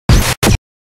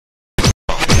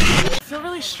feel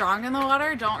really strong in the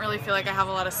water. Don't really feel like I have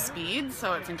a lot of speed,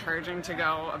 so it's encouraging to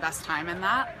go a best time in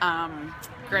that.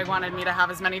 Greg wanted me to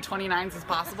have as many 29s as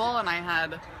possible, and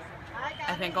I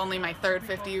think only my third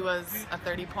 50 was a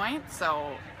 30 point,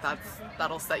 so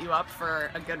that'll set you up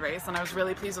for a good race. And I was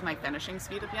really pleased with my finishing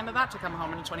speed at the end of that. To come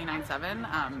home in a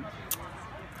 29.7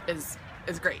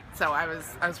 is great. So I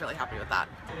was really happy with that.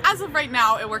 As of right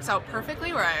now, it works out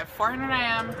perfectly where I have 400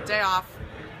 IM, day off,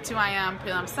 2 IM,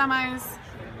 prelim semis,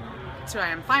 2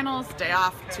 IM finals, day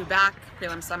off, 2 back,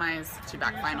 prelim semis, 2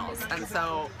 back finals. And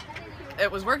so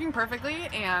it was working perfectly,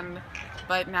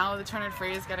 but now the 200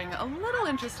 free is getting a little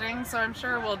interesting, so I'm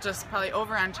sure we'll just probably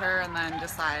over-enter and then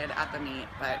decide at the meet,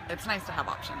 but it's nice to have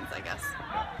options, I guess.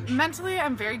 Mentally,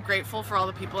 I'm very grateful for all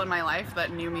the people in my life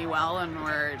that knew me well and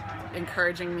were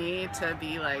encouraging me to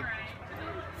be like,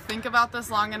 think about this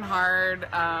long and hard,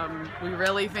 we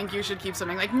really think you should keep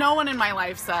swimming. Like, no one in my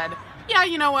life said, yeah,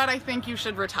 you know what, I think you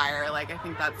should retire, like, I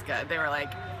think that's good. They were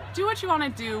like, do what you want to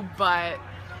do, but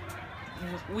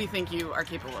we think you are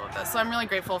capable of this. So I'm really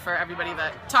grateful for everybody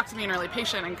that talked to me in a really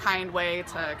patient and kind way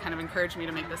to kind of encourage me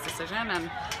to make this decision.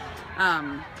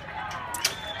 And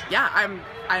yeah,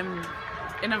 I'm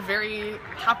in a very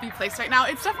happy place right now.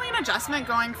 It's definitely an adjustment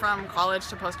going from college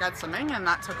to postgrad swimming, and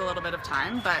that took a little bit of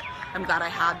time, but I'm glad I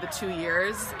had the 2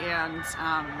 years, and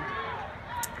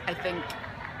I think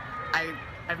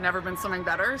I've never been swimming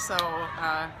better, so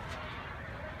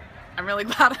I'm really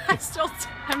glad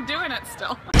I'm doing it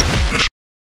still.